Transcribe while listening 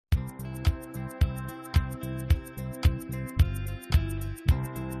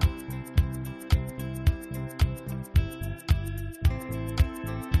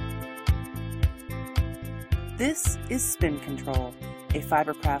This is Spin Control, a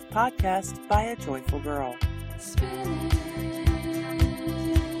Fibercraft podcast by a joyful girl.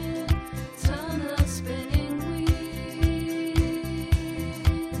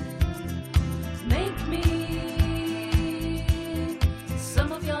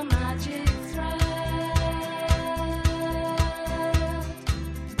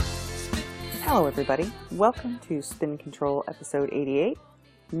 Hello everybody, welcome to Spin Control episode 88,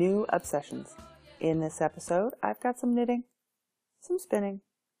 New Obsessions. In this episode, I've got some knitting, some spinning,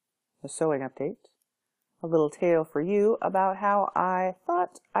 a sewing update, a little tale for you about how I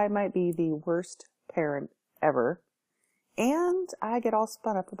thought I might be the worst parent ever, and I get all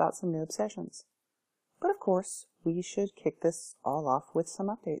spun up about some new obsessions. But of course, we should kick this all off with some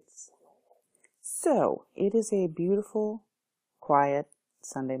updates. So, it is a beautiful, quiet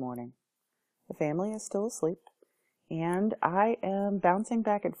Sunday morning. The family is still asleep, and I am bouncing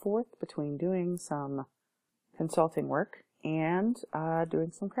back and forth between doing some consulting work and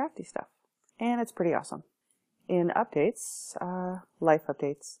doing some crafty stuff. And it's pretty awesome. In updates, life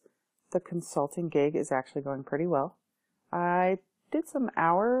updates, the consulting gig is actually going pretty well. I did some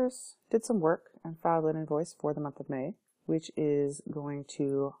hours, did some work, and filed an invoice for the month of May, which is going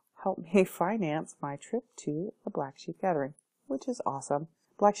to help me finance my trip to the Black Sheep Gathering, which is awesome.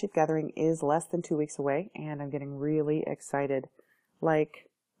 Black Sheep Gathering is less than 2 weeks away, and I'm getting really excited. Like,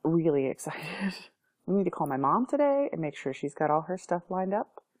 really excited. We need to call my mom today and make sure she's got all her stuff lined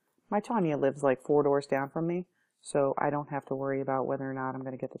up. My Tanya lives like 4 doors down from me, so I don't have to worry about whether or not I'm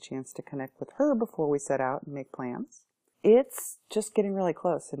going to get the chance to connect with her before we set out and make plans. It's just getting really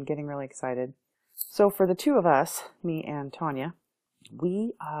close and getting really excited. So for the two of us, me and Tanya,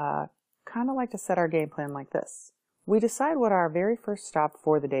 we kind of like to set our game plan like this. We decide what our very first stop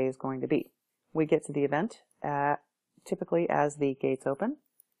for the day is going to be. We get to the event, typically as the gates open,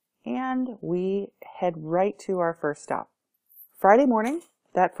 and we head right to our first stop. Friday morning,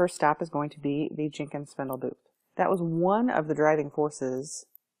 that first stop is going to be the Jenkins Spindle booth. That was one of the driving forces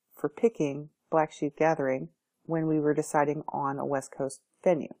for picking Black Sheep Gathering when we were deciding on a West Coast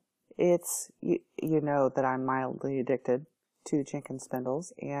venue. It's, you know that I'm mildly addicted to Jenkins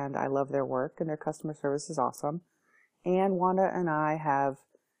Spindles, and I love their work, and their customer service is awesome. And Wanda and I have,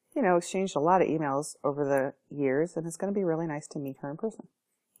 exchanged a lot of emails over the years, and it's going to be really nice to meet her in person.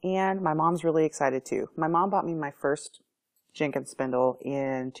 And my mom's really excited too. My mom bought me my first Jenkins Spindle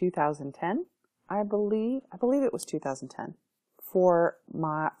in 2010. I believe it was 2010 for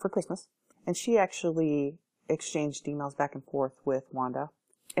Christmas. And she actually exchanged emails back and forth with Wanda.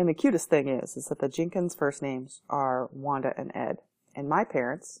 And the cutest thing is that the Jenkins first names are Wanda and Ed. And my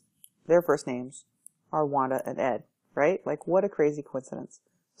parents, their first names are Wanda and Ed. Right? Like, what a crazy coincidence.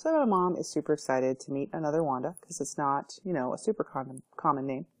 So my mom is super excited to meet another Wanda, because it's not, a super common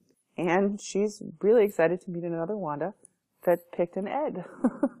name. And she's really excited to meet another Wanda that picked an Ed.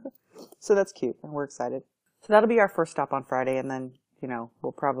 So that's cute, and we're excited. So that'll be our first stop on Friday, and then,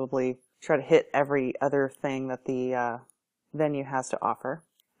 we'll probably try to hit every other thing that the venue has to offer.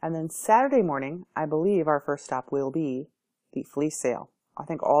 And then Saturday morning, I believe our first stop will be the fleece sale. I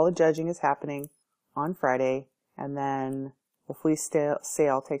think all the judging is happening on Friday, and then the fleece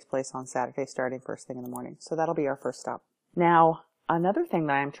sale takes place on Saturday starting first thing in the morning. So that'll be our first stop. Now, another thing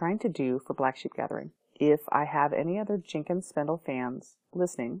that I'm trying to do for Black Sheep Gathering, if I have any other Jenkins Spindle fans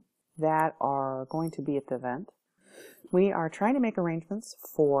listening that are going to be at the event, we are trying to make arrangements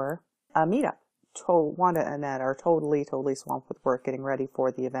for a meetup. Wanda and Ed are totally swamped with work getting ready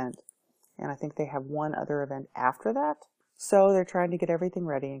for the event. And I think they have one other event after that. So they're trying to get everything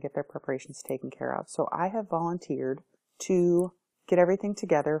ready and get their preparations taken care of. So I have volunteered to get everything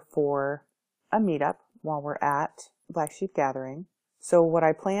together for a meetup while we're at Black Sheep Gathering. So what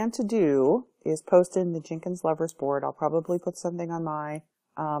I plan to do is post in the Jenkins Lovers board. I'll probably put something on my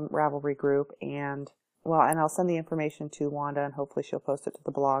Ravelry group, and I'll send the information to Wanda, and hopefully she'll post it to the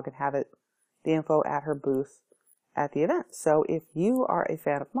blog and have the info at her booth at the event. So if you are a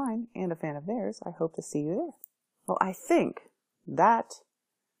fan of mine and a fan of theirs, I hope to see you there. Well, I think that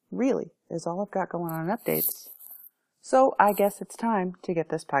really is all I've got going on in updates. So I guess it's time to get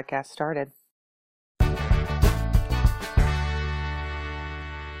this podcast started.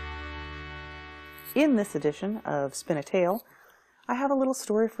 In this edition of Spin a Tale, I have a little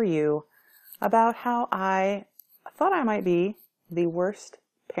story for you about how I thought I might be the worst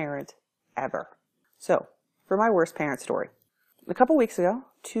parent ever. So, for my worst parent story. A couple weeks ago,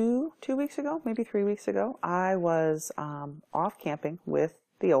 two weeks ago, maybe 3 weeks ago, I was off camping with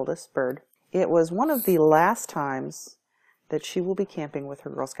the oldest, Bird. It was one of the last times that she will be camping with her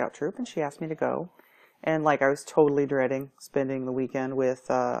Girl Scout troop, and she asked me to go. And I was totally dreading spending the weekend with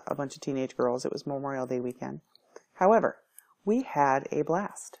a bunch of teenage girls. It was Memorial Day weekend. However, we had a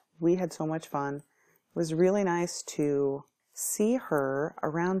blast. We had so much fun. It was really nice to see her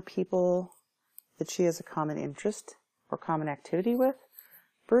around people that she has a common interest or common activity with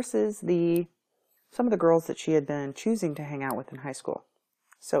versus some of the girls that she had been choosing to hang out with in high school.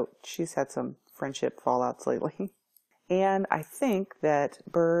 So she's had some friendship fallouts lately. And I think that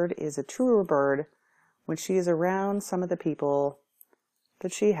Bird is a truer Bird when she is around some of the people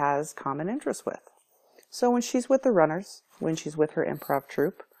that she has common interests with. So when she's with the runners, when she's with her improv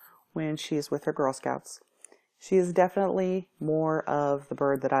troupe, when she's with her Girl Scouts, she is definitely more of the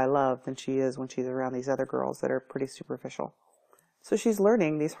Bird that I love than she is when she's around these other girls that are pretty superficial. So she's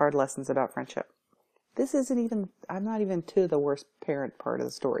learning these hard lessons about friendship. I'm not even to the worst parent part of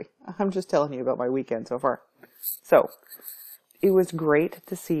the story. I'm just telling you about my weekend so far. So, it was great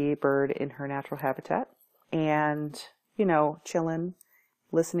to see Bird in her natural habitat and, chilling,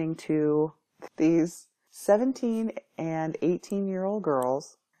 listening to these 17 and 18-year-old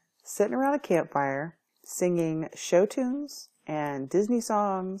girls sitting around a campfire singing show tunes and Disney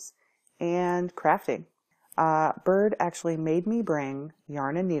songs and crafting. Bird actually made me bring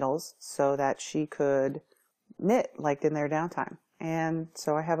yarn and needles so that she could knit like in their downtime. And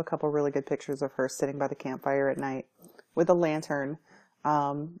so I have a couple really good pictures of her sitting by the campfire at night with a lantern,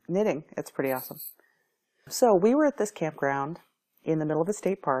 knitting. It's pretty awesome. So we were at this campground in the middle of a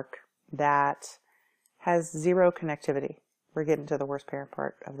state park that has zero connectivity. We're getting to the worst parent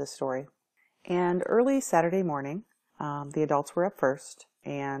part of this story. And early Saturday morning, the adults were up first,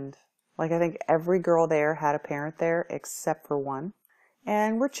 and I think every girl there had a parent there except for one.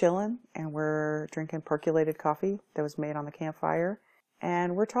 And we're chilling, and we're drinking percolated coffee that was made on the campfire,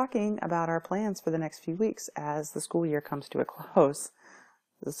 and we're talking about our plans for the next few weeks as the school year comes to a close.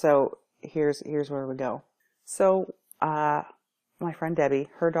 So here's where we go. So my friend Debbie,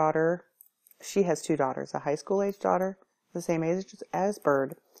 her daughter, she has two daughters, a high school age daughter, the same age as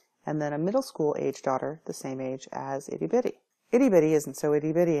Bird, and then a middle school age daughter, the same age as Itty Bitty. Itty Bitty isn't so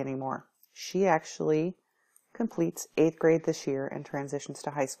itty bitty anymore. She actually completes 8th grade this year and transitions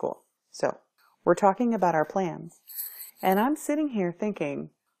to high school. So we're talking about our plans. And I'm sitting here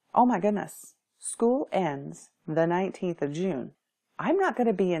thinking, oh my goodness, school ends the 19th of June. I'm not going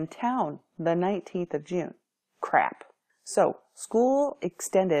to be in town the 19th of June. Crap. So school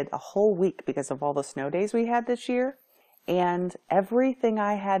extended a whole week because of all the snow days we had this year. And everything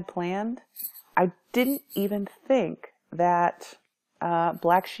I had planned, I didn't even think that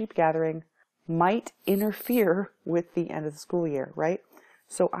Black Sheep Gathering might interfere with the end of the school year, right?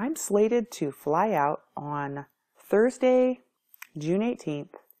 So I'm slated to fly out on Thursday, June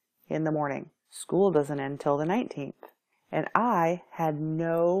 18th in the morning. School doesn't end until the 19th. And I had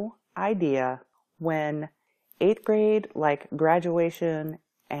no idea when 8th grade, graduation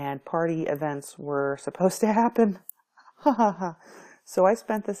and party events were supposed to happen. So I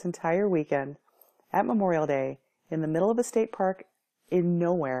spent this entire weekend at Memorial Day in the middle of a state park in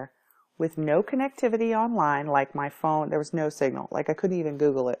nowhere with no connectivity online, like my phone, there was no signal, I couldn't even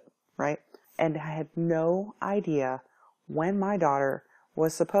Google it, right? And I had no idea when my daughter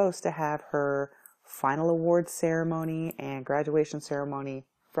was supposed to have her final awards ceremony and graduation ceremony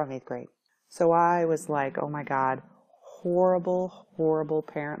from 8th grade. So I was like, oh my God, horrible, horrible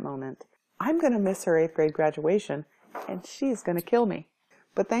parent moment. I'm going to miss her 8th grade graduation and she's going to kill me.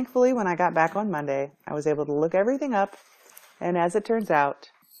 But thankfully, when I got back on Monday, I was able to look everything up. And as it turns out,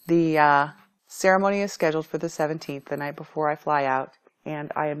 the ceremony is scheduled for the 17th, the night before I fly out.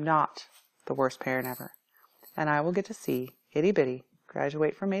 And I am not the worst parent ever. And I will get to see Itty Bitty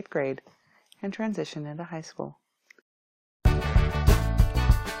graduate from 8th grade and transition into high school.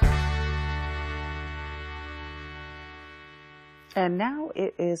 And now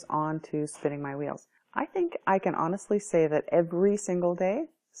it is on to spinning my wheels. I think I can honestly say that every single day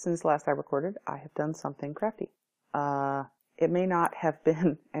since last I recorded, I have done something crafty. It may not have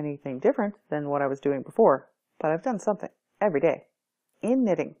been anything different than what I was doing before, but I've done something every day. In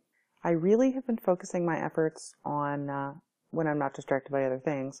knitting, I really have been focusing my efforts on, when I'm not distracted by other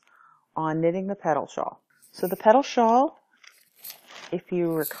things, on knitting the petal shawl. So the petal shawl, if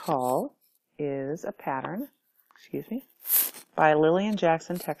you recall, is a pattern, by Lillian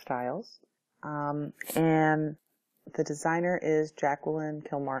Jackson Textiles. And the designer is Jacqueline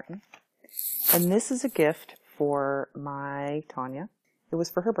Kilmartin. And this is a gift for my Tanya. It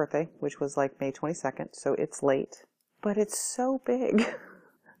was for her birthday, which was May 22nd, so it's late. But it's so big.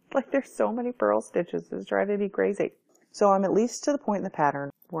 There's so many purl stitches, it's driving me crazy. So I'm at least to the point in the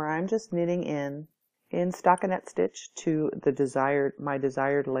pattern where I'm just knitting in stockinette stitch to my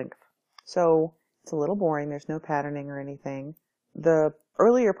desired length. So it's a little boring, there's no patterning or anything. The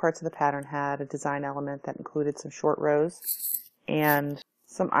earlier parts of the pattern had a design element that included some short rows and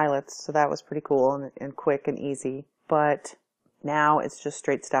some eyelets, so that was pretty cool and quick and easy. But now it's just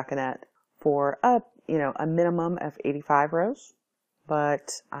straight stockinette for a minimum of 85 rows.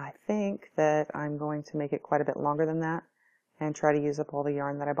 But I think that I'm going to make it quite a bit longer than that and try to use up all the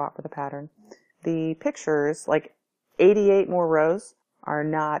yarn that I bought for the pattern. The pictures, like 88 more rows, are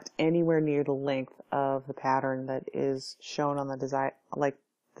not anywhere near the length of the pattern that is shown on the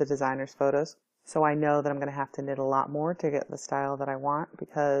designer's photos. So I know that I'm going to have to knit a lot more to get the style that I want,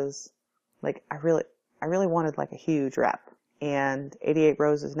 because I really wanted like a huge rep, and 88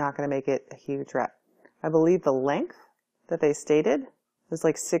 rows is not going to make it a huge rep. I believe the length that they stated was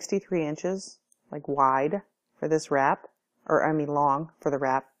like 63 inches, like wide for this wrap, long for the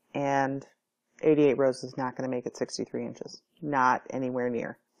wrap, and 88 rows is not going to make it 63 inches. Not anywhere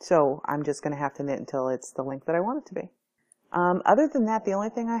near. So I'm just going to have to knit until it's the length that I want it to be. Other than that, the only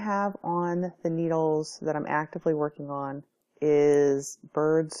thing I have on the needles that I'm actively working on is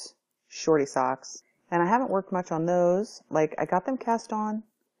Bird's shorty socks. And I haven't worked much on those. Like, I got them cast on,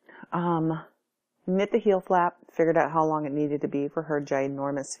 knit the heel flap, figured out how long it needed to be for her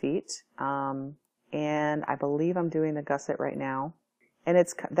ginormous feet. And I believe I'm doing the gusset right now. And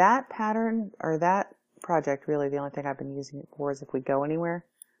it's that pattern, or that project, really the only thing I've been using it for is if we go anywhere,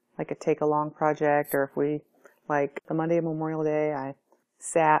 like a take-along project, or if we, like the Monday of Memorial Day, I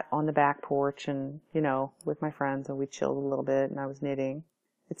sat on the back porch and, with my friends, and we chilled a little bit and I was knitting.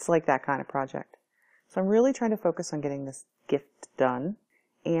 It's like that kind of project. So I'm really trying to focus on getting this gift done.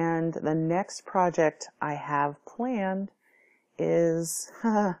 And the next project I have planned is,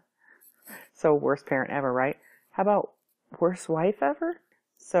 so worst parent ever, right? How about worst wife ever?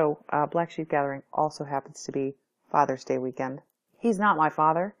 So Black Sheep Gathering also happens to be Father's Day weekend. He's not my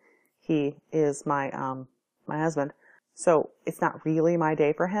father. He is my husband. So it's not really my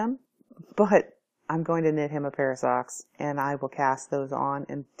day for him, but I'm going to knit him a pair of socks, and I will cast those on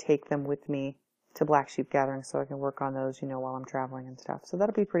and take them with me to Black Sheep Gathering so I can work on those, while I'm traveling and stuff. So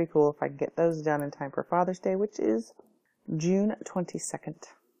that'll be pretty cool if I can get those done in time for Father's Day, which is June 22nd.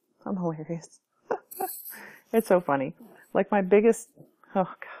 I'm hilarious. It's so funny. Like my biggest, oh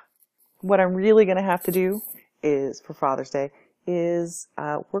God, what I'm really going to have to do is, for Father's Day, is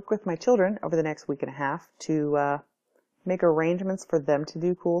work with my children over the next week and a half to make arrangements for them to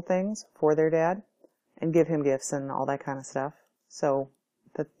do cool things for their dad and give him gifts and all that kind of stuff, so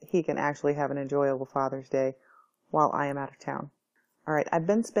that he can actually have an enjoyable Father's Day while I am out of town. All right, I've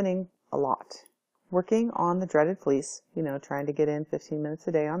been spinning a lot, working on the dreaded fleece, trying to get in 15 minutes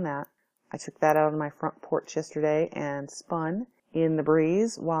a day on that. I took that out on my front porch yesterday and spun in the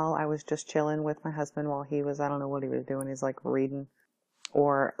breeze while I was just chilling with my husband while he was, I don't know what he was doing. He's like reading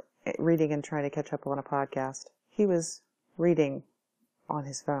and trying to catch up on a podcast. He was reading on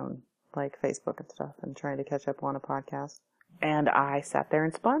his phone, like Facebook and stuff, and trying to catch up on a podcast. And I sat there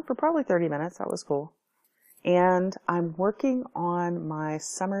and spun for probably 30 minutes. That was cool. And I'm working on my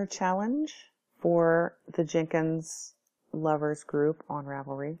summer challenge for the Jenkins Lovers group on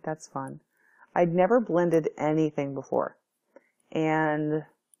Ravelry. That's fun. I'd never blended anything before. And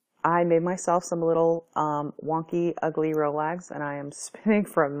I made myself some little wonky, ugly Rolags, and I am spinning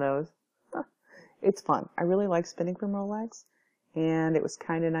from those. It's fun. I really like spinning from Rolags, and it was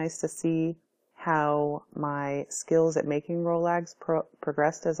kind of nice to see how my skills at making Rolags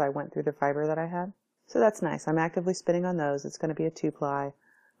progressed as I went through the fiber that I had. So that's nice. I'm actively spinning on those. It's going to be a 2-ply.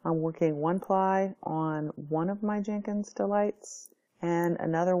 I'm working 1-ply on one of my Jenkins Delights and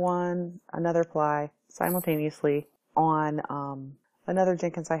another ply simultaneously on another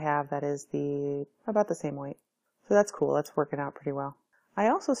Jenkins I have that is about the same weight. So that's cool. That's working out pretty well. I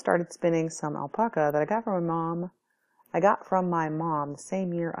also started spinning some alpaca that I got from my mom. I got from my mom the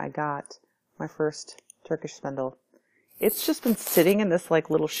same year I got my first Turkish spindle. It's just been sitting in this like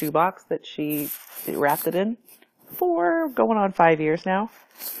little shoebox that she wrapped it in for going on 5 years now.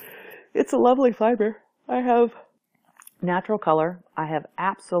 It's a lovely fiber. I have natural color. I have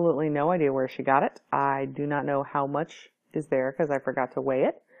absolutely no idea where she got it. I do not know how much is there because I forgot to weigh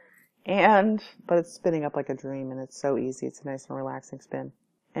it. But it's spinning up like a dream, and it's so easy. It's a nice and relaxing spin.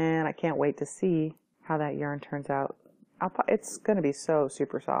 And I can't wait to see how that yarn turns out. It's going to be so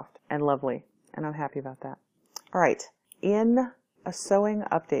super soft and lovely, and I'm happy about that. All right, in a sewing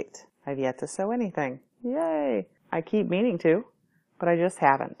update. I've yet to sew anything. Yay! I keep meaning to, but I just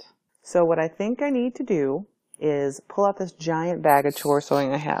haven't. So what I think I need to do is pull out this giant bag of chore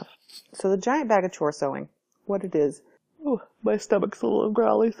sewing I have. So the giant bag of chore sewing, what it is, oh, my stomach's a little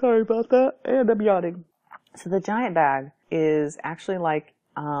growly, sorry about that, and I'm yawning. So the giant bag is actually like,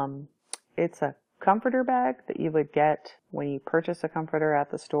 it's a comforter bag that you would get when you purchase a comforter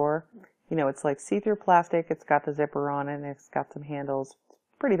at the store. You know, it's like see-through plastic. It's got the zipper on it, and it's got some handles.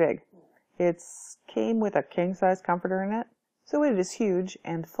 It's pretty big. It came with a king-size comforter in it. So it is huge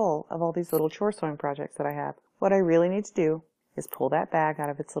and full of all these little chore sewing projects that I have. What I really need to do is pull that bag out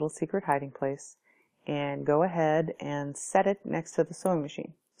of its little secret hiding place and go ahead and set it next to the sewing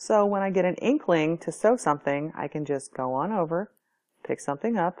machine. So when I get an inkling to sew something, I can just go on over, pick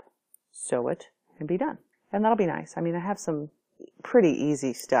something up, sew it, and be done. And that'll be nice. I mean, I have some pretty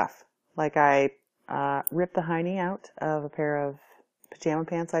easy stuff. Like I ripped the hiney out of a pair of pajama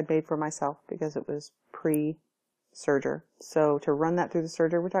pants I'd made for myself because it was pre-serger. So to run that through the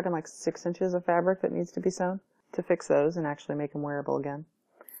serger, we're talking like 6 inches of fabric that needs to be sewn to fix those and actually make them wearable again.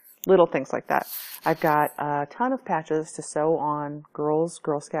 Little things like that. I've got a ton of patches to sew on girls'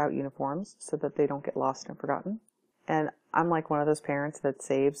 Girl Scout uniforms so that they don't get lost and forgotten. And I'm like one of those parents that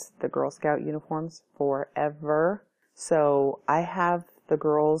saves the Girl Scout uniforms forever. So I have the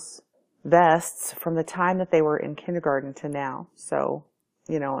girls' vests from the time that they were in kindergarten to now. So,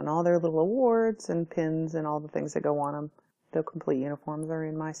 you know, and all their little awards and pins and all the things that go on them, the complete uniforms are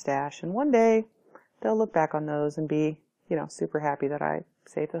in my stash. And one day they'll look back on those and be, you know, super happy that I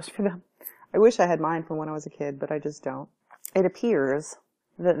saved those for them. I wish I had mine from when I was a kid, but I just don't. It appears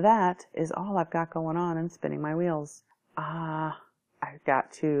that that is all I've got going on in spinning my wheels. I've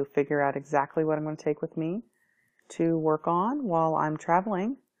got to figure out exactly what I'm going to take with me to work on while I'm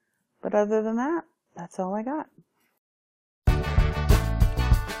traveling. But other than that, that's all I got.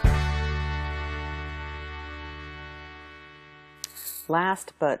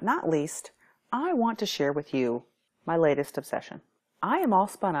 Last but not least, I want to share with you my latest obsession. I am all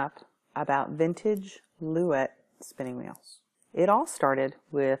spun up about vintage Louet spinning wheels. It all started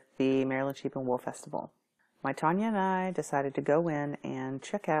with the Maryland Sheep and Wool Festival. My Tanya and I decided to go in and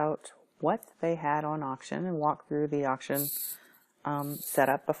check out what they had on auction and walk through the auction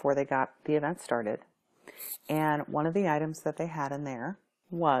setup before they got the event started. And one of the items that they had in there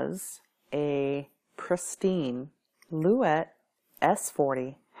was a pristine Louet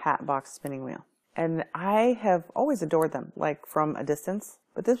S40 hat box spinning wheel. And I have always adored them, like from a distance,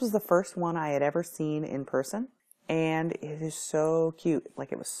 but this was the first one I had ever seen in person. And it is so cute.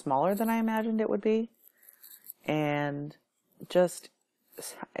 Like, it was smaller than I imagined it would be. And just,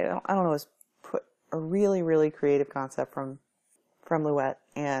 I don't know, it was put a really, really creative concept from Louet.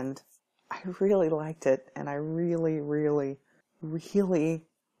 And I really liked it. And I really, really, really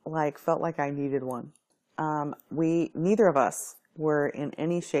felt like I needed one. Neither of us were in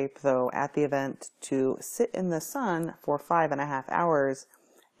any shape, though, at the event to sit in the sun for 5.5 hours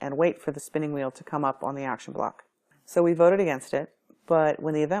and wait for the spinning wheel to come up on the auction block. So we voted against it, but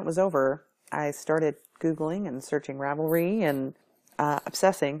when the event was over, I started Googling and searching Ravelry and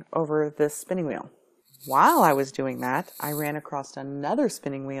obsessing over this spinning wheel. While I was doing that, I ran across another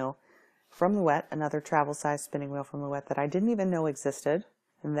spinning wheel from Louet, another travel-size spinning wheel from Louet that I didn't even know existed,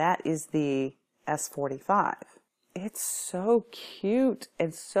 and that is the S45. It's so cute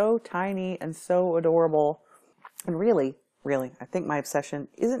and so tiny and so adorable. And really, I think my obsession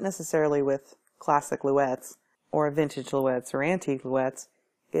isn't necessarily with classic Louets or vintage Louets or antique Louets.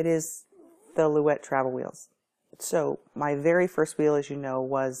 It is the Louet travel wheels. So my very first wheel, as you know,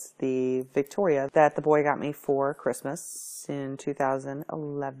 was the Victoria that the boy got me for Christmas in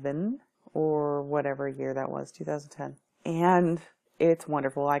 2011 or whatever year that was, 2010. And it's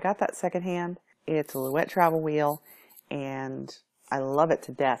wonderful. I got that secondhand. It's a Louet travel wheel, and I love it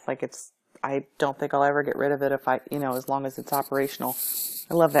to death. I don't think I'll ever get rid of it as long as it's operational.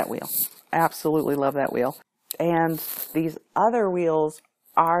 I love that wheel. I absolutely love that wheel. And these other wheels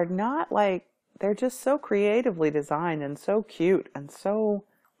are not they're just so creatively designed and so cute and so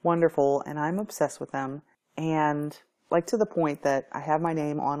wonderful, and I'm obsessed with them. And to the point that I have my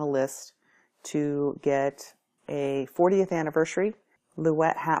name on a list to get a 40th anniversary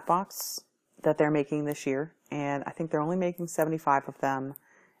Louet hat box that they're making this year. And I think they're only making 75 of them.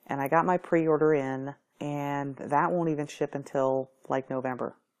 And I got my pre-order in, and that won't even ship until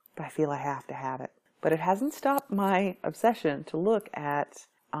November. But I feel I have to have it. But it hasn't stopped my obsession to look at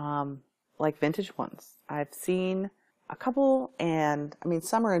vintage ones. I've seen a couple, and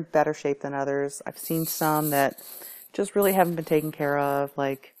some are in better shape than others. I've seen some that just really haven't been taken care of.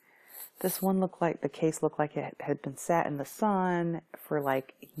 This one the case looked like it had been sat in the sun for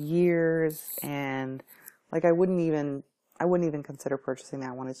years, and I wouldn't even consider purchasing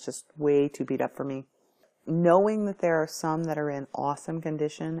that one. It's just way too beat up for me. Knowing that there are some that are in awesome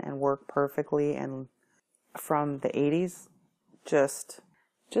condition and work perfectly and from the 80s just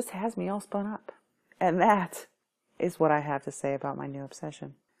has me all spun up. And that is what I have to say about my new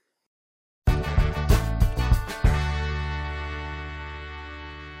obsession.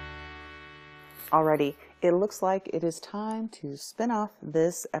 Alrighty, it looks like it is time to spin off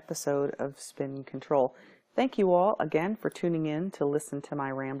this episode of Spin Control. Thank you all again for tuning in to listen to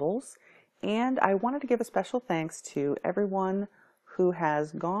my rambles, and I wanted to give a special thanks to everyone who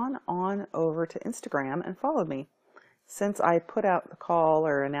has gone on over to Instagram and followed me. Since I put out the call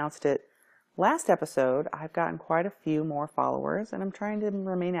or announced it last episode, I've gotten quite a few more followers, and I'm trying to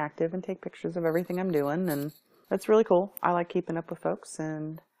remain active and take pictures of everything I'm doing, and that's really cool. I like keeping up with folks,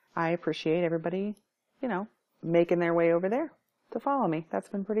 and I appreciate everybody, making their way over there to follow me. That's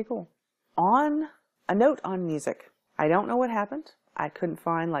been pretty cool. On a note on music, I don't know what happened. I couldn't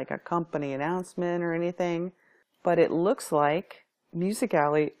find like a company announcement or anything, but it looks like Music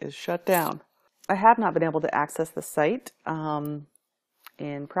Alley is shut down. I have not been able to access the site in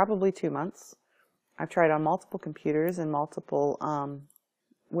probably 2 months. I've tried on multiple computers and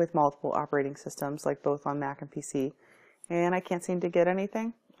with multiple operating systems, like both on Mac and PC, and I can't seem to get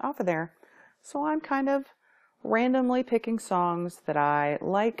anything off of there. So I'm kind of randomly picking songs that I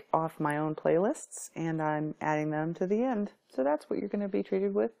like off my own playlists, and I'm adding them to the end. So that's what you're going to be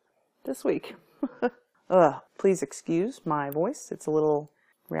treated with this week. Please excuse my voice. It's a little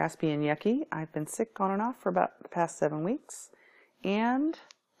raspy and yucky. I've been sick on and off for about the past 7 weeks, and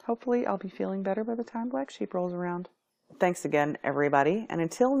hopefully I'll be feeling better by the time Black Sheep rolls around. Thanks again, everybody, and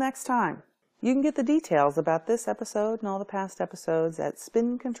until next time, you can get the details about this episode and all the past episodes at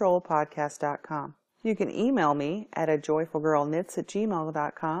spincontrolpodcast.com. You can email me at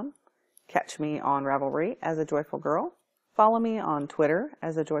ajoyfulgirlknits@gmail.com, catch me on Ravelry as a Joyful Girl, follow me on Twitter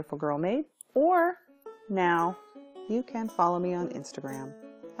as a Joyful Girl Maid, or now you can follow me on Instagram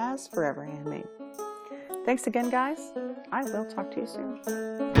as Forever Handmade. Thanks again, guys. I will talk to you soon.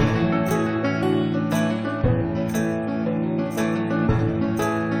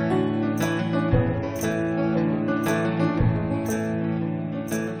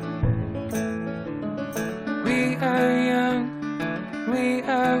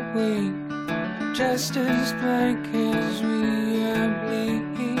 Just as blank as we are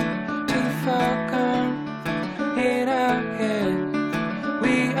bleeding, too far gone in our head.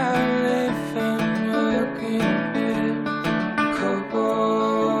 We are living, working in cold.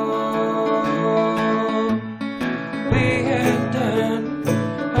 We had done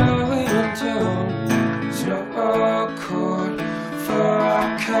all we were done. There's no court for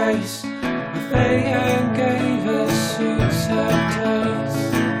our case. They